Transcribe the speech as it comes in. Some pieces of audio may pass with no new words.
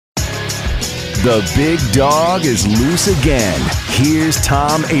The big dog is loose again. Here's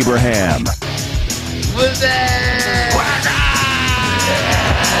Thom Abraham.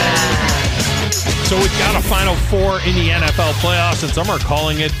 So we've got a Final Four in the NFL playoffs, and some are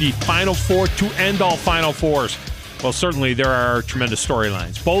calling it the Final Four to end all Final Fours. Well, certainly there are tremendous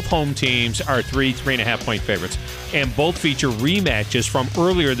storylines. Both home teams are 3.5-point favorites, and both feature rematches from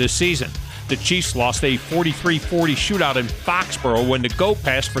earlier this season. The Chiefs lost a 43-40 shootout in Foxborough when the GOAT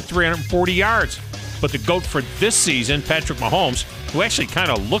passed for 340 yards. But the GOAT for this season, Patrick Mahomes, who actually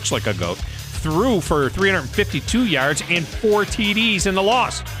kind of looks like a GOAT, threw for 352 yards and 4 TDs in the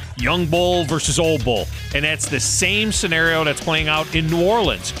loss. Young Bull versus Old Bull. And that's the same scenario that's playing out in New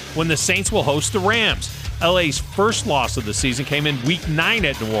Orleans when the Saints will host the Rams. LA's first loss of the season came in Week 9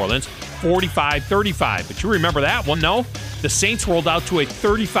 at New Orleans, 45-35. But you remember that one, no? The Saints rolled out to a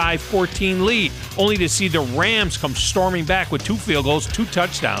 35-14 lead, only to see the Rams come storming back with 2 field goals, 2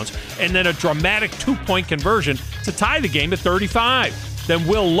 touchdowns, and then a dramatic 2-point conversion to tie the game at 35. Then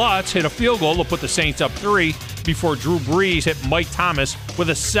Will Lutz hit a field goal to put the Saints up 3 before Drew Brees hit Mike Thomas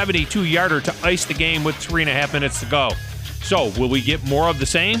with a 72-yarder to ice the game with 3.5 minutes to go. So, will we get more of the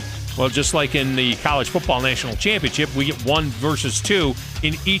same? Well, just like in the College Football National Championship, we get 1 versus 2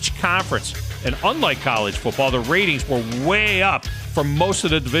 in each conference. And unlike college football, the ratings were way up for most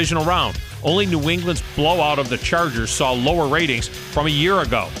of the divisional round. Only New England's blowout of the Chargers saw lower ratings from a year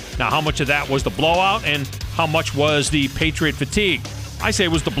ago. Now, how much of that was the blowout and how much was the Patriot fatigue? I say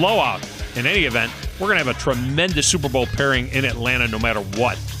it was the blowout. In any event, we're going to have a tremendous Super Bowl pairing in Atlanta no matter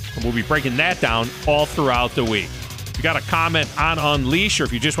what. And we'll be breaking that down all throughout the week. If you got a comment on Unleash, or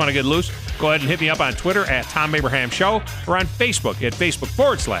if you just want to get loose, go ahead and hit me up on Twitter at Thom Abraham Show or on Facebook at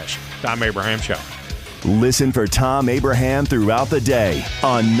Facebook.com/Thom Abraham Show. Listen for Thom Abraham throughout the day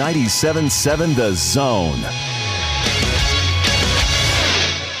on 97.7 The Zone.